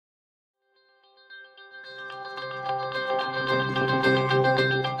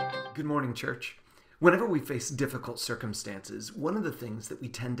Good morning, church. Whenever we face difficult circumstances, one of the things that we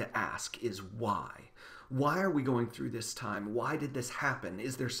tend to ask is why? Why are we going through this time? Why did this happen?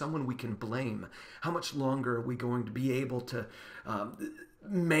 Is there someone we can blame? How much longer are we going to be able to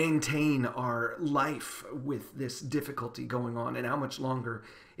maintain our life with this difficulty going on? And how much longer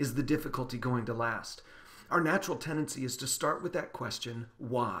is the difficulty going to last? Our natural tendency is to start with that question,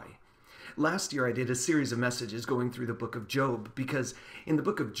 why? Last year I did a series of messages going through the book of Job because in the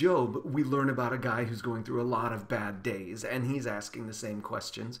book of Job we learn about a guy who's going through a lot of bad days and he's asking the same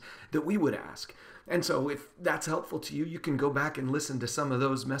questions that we would ask. And so if that's helpful to you, you can go back and listen to some of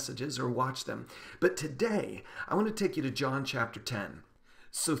those messages or watch them. But today I want to take you to John chapter 10.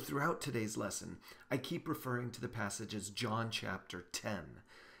 So throughout today's lesson, I keep referring to the passage as John chapter 10.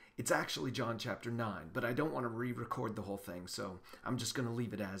 It's actually John chapter 9, but I don't want to re-record the whole thing, so I'm just going to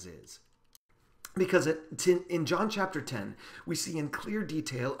leave it as is. Because in John chapter 10, we see in clear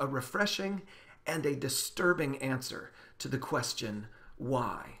detail a refreshing and a disturbing answer to the question,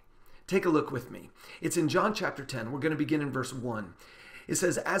 why? Take a look with me. It's in John chapter 10. We're going to begin in verse 1. It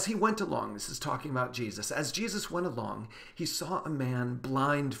says, as he went along, this is talking about Jesus, as Jesus went along, he saw a man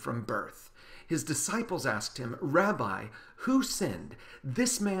blind from birth. His disciples asked him, Rabbi, who sinned,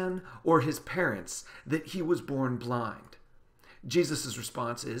 this man or his parents, that he was born blind? Jesus'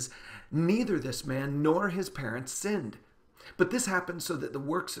 response is, neither this man nor his parents sinned. But this happened so that the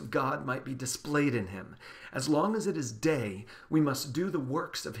works of God might be displayed in him. As long as it is day, we must do the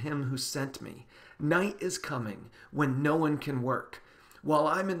works of him who sent me. Night is coming when no one can work. While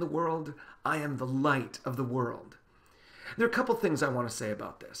I'm in the world, I am the light of the world. There are a couple things I want to say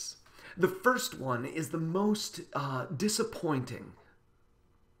about this. The first one is the most disappointing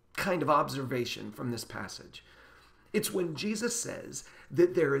kind of observation from this passage. It's when Jesus says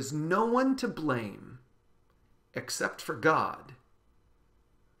that there is no one to blame except for God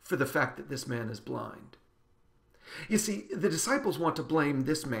for the fact that this man is blind. You see, the disciples want to blame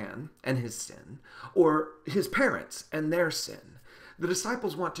this man and his sin, or his parents and their sin. The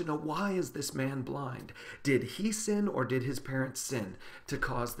disciples want to know, why is this man blind? Did he sin or did his parents sin to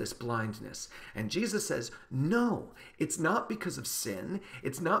cause this blindness? And Jesus says, no, it's not because of sin.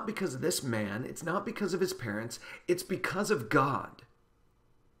 It's not because of this man. It's not because of his parents. It's because of God.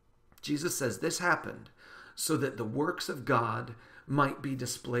 Jesus says this happened so that the works of God might be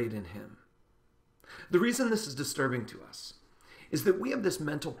displayed in him. The reason this is disturbing to us is that we have this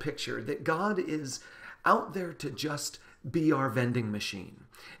mental picture that God is out there to just be our vending machine,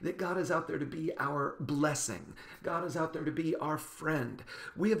 that God is out there to be our blessing. God is out there to be our friend.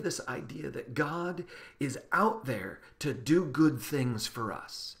 We have this idea that God is out there to do good things for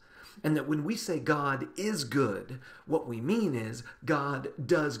us. And that when we say God is good, what we mean is God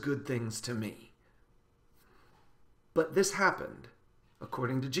does good things to me. But this happened,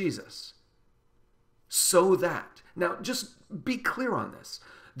 according to Jesus, so that. Now, just be clear on this.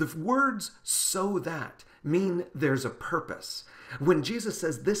 The words so that mean there's a purpose. When Jesus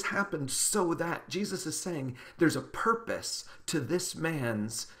says this happened so that, Jesus is saying there's a purpose to this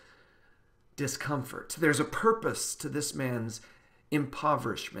man's discomfort. There's a purpose to this man's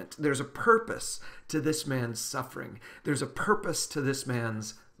impoverishment. There's a purpose to this man's suffering. There's a purpose to this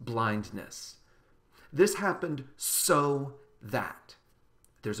man's blindness. This happened so that.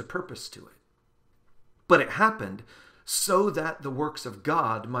 There's a purpose to it. But it happened so that the works of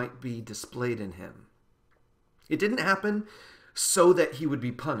God might be displayed in him. It didn't happen so that he would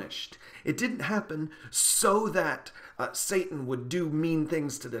be punished. It didn't happen so that Satan would do mean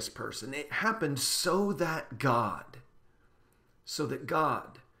things to this person. It happened so that God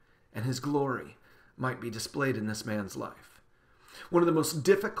and his glory might be displayed in this man's life. One of the most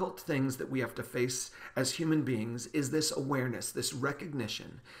difficult things that we have to face as human beings is this awareness, this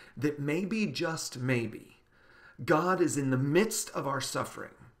recognition that maybe, just maybe, God is in the midst of our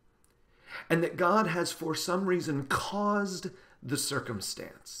suffering, and that God has for some reason caused the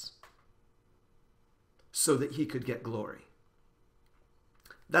circumstance so that he could get glory.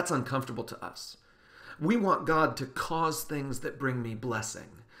 That's uncomfortable to us. We want God to cause things that bring me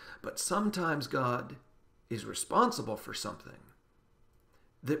blessing, but sometimes God is responsible for something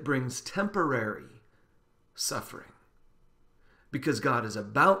that brings temporary suffering because God is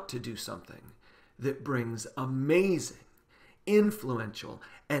about to do something that brings amazing, influential,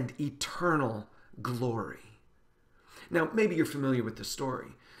 and eternal glory. Now, maybe you're familiar with the story.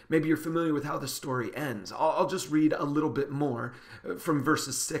 Maybe you're familiar with how the story ends. I'll just read a little bit more from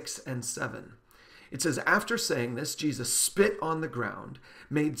verses 6 and 7. It says, after saying this, Jesus spit on the ground,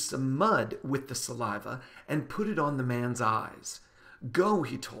 made some mud with the saliva, and put it on the man's eyes. Go,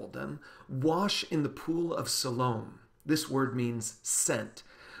 he told them, wash in the pool of Siloam. This word means sent.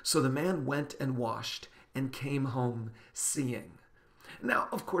 So the man went and washed and came home seeing. Now,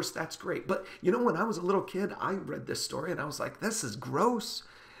 of course, that's great. But you know, when I was a little kid, I read this story and I was like, this is gross.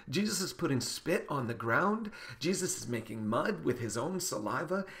 Jesus is putting spit on the ground. Jesus is making mud with his own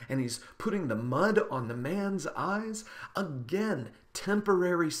saliva, and he's putting the mud on the man's eyes. Again,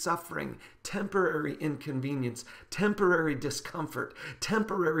 temporary suffering, temporary inconvenience, temporary discomfort,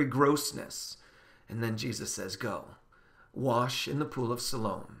 temporary grossness. And then Jesus says, go, wash in the pool of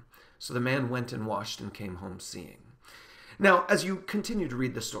Siloam. So the man went and washed and came home seeing. Now, as you continue to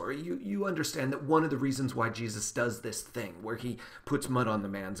read the story, you understand that one of the reasons why Jesus does this thing where he puts mud on the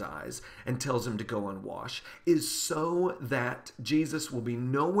man's eyes and tells him to go and wash is so that Jesus will be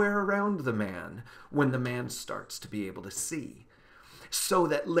nowhere around the man when the man starts to be able to see. So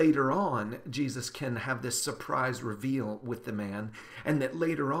that later on, Jesus can have this surprise reveal with the man, and that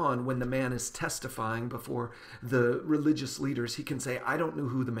later on, when the man is testifying before the religious leaders, he can say, I don't know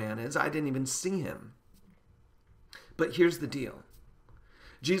who the man is. I didn't even see him. But here's the deal.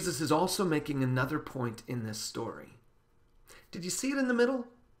 Jesus is also making another point in this story. Did you see it in the middle?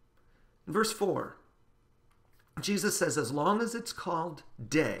 In verse 4, Jesus says, as long as it's called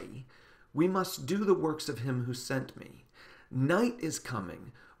day, we must do the works of him who sent me. Night is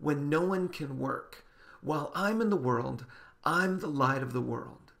coming when no one can work. While I'm in the world, I'm the light of the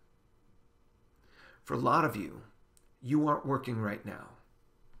world. For a lot of you, you aren't working right now.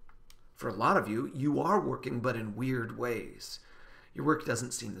 For a lot of you, you are working, but in weird ways. Your work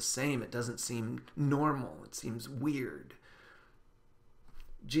doesn't seem the same. It doesn't seem normal. It seems weird.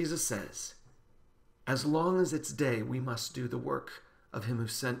 Jesus says, as long as it's day, we must do the work of him who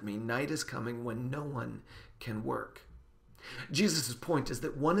sent me. Night is coming when no one can work. Jesus' point is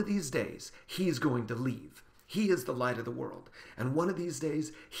that one of these days, he is going to leave. He is the light of the world. And one of these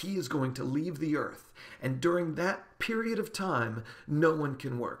days, he is going to leave the earth. And during that period of time, no one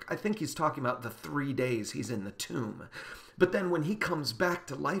can work. I think he's talking about the 3 days he's in the tomb. But then when he comes back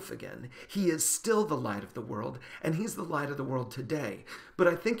to life again, he is still the light of the world, and he's the light of the world today. But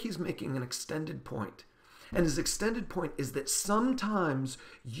I think he's making an extended point. And his extended point is that sometimes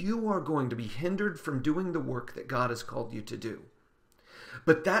you are going to be hindered from doing the work that God has called you to do.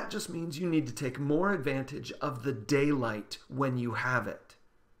 But that just means you need to take more advantage of the daylight when you have it.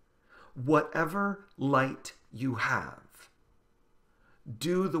 Whatever light you have,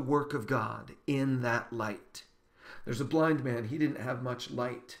 do the work of God in that light. There's a blind man. He didn't have much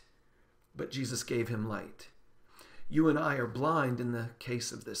light, but Jesus gave him light. You and I are blind in the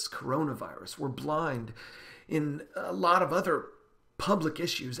case of this coronavirus. We're blind in a lot of other public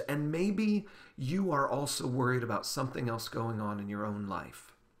issues, and maybe you are also worried about something else going on in your own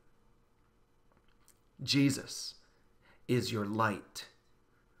life. Jesus is your light.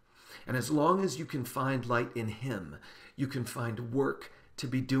 And as long as you can find light in him, you can find work to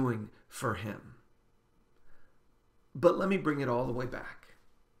be doing for him. But let me bring it all the way back.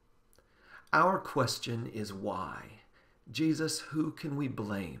 Our question is why? Jesus, who can we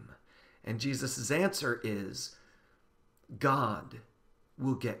blame? And Jesus' answer is, God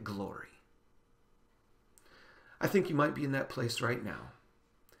will get glory. I think you might be in that place right now.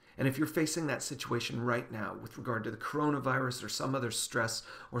 And if you're facing that situation right now with regard to the coronavirus or some other stress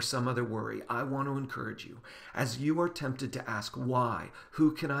or some other worry, I want to encourage you. As you are tempted to ask why,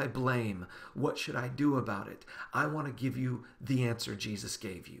 who can I blame, what should I do about it, I want to give you the answer Jesus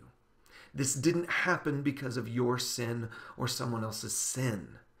gave you. This didn't happen because of your sin or someone else's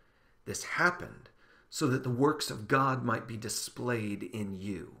sin. This happened so that the works of God might be displayed in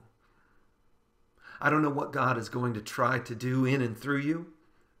you. I don't know what God is going to try to do in and through you,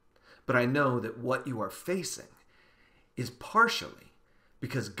 but I know that what you are facing is partially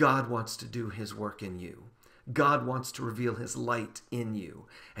because God wants to do his work in you. God wants to reveal his light in you,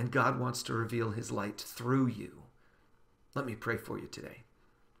 and God wants to reveal his light through you. Let me pray for you today.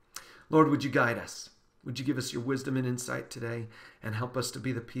 Lord, would you guide us? Would you give us your wisdom and insight today and help us to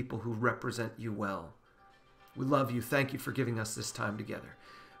be the people who represent you well? We love you. Thank you for giving us this time together.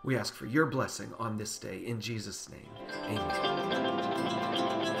 We ask for your blessing on this day. In Jesus' name, amen.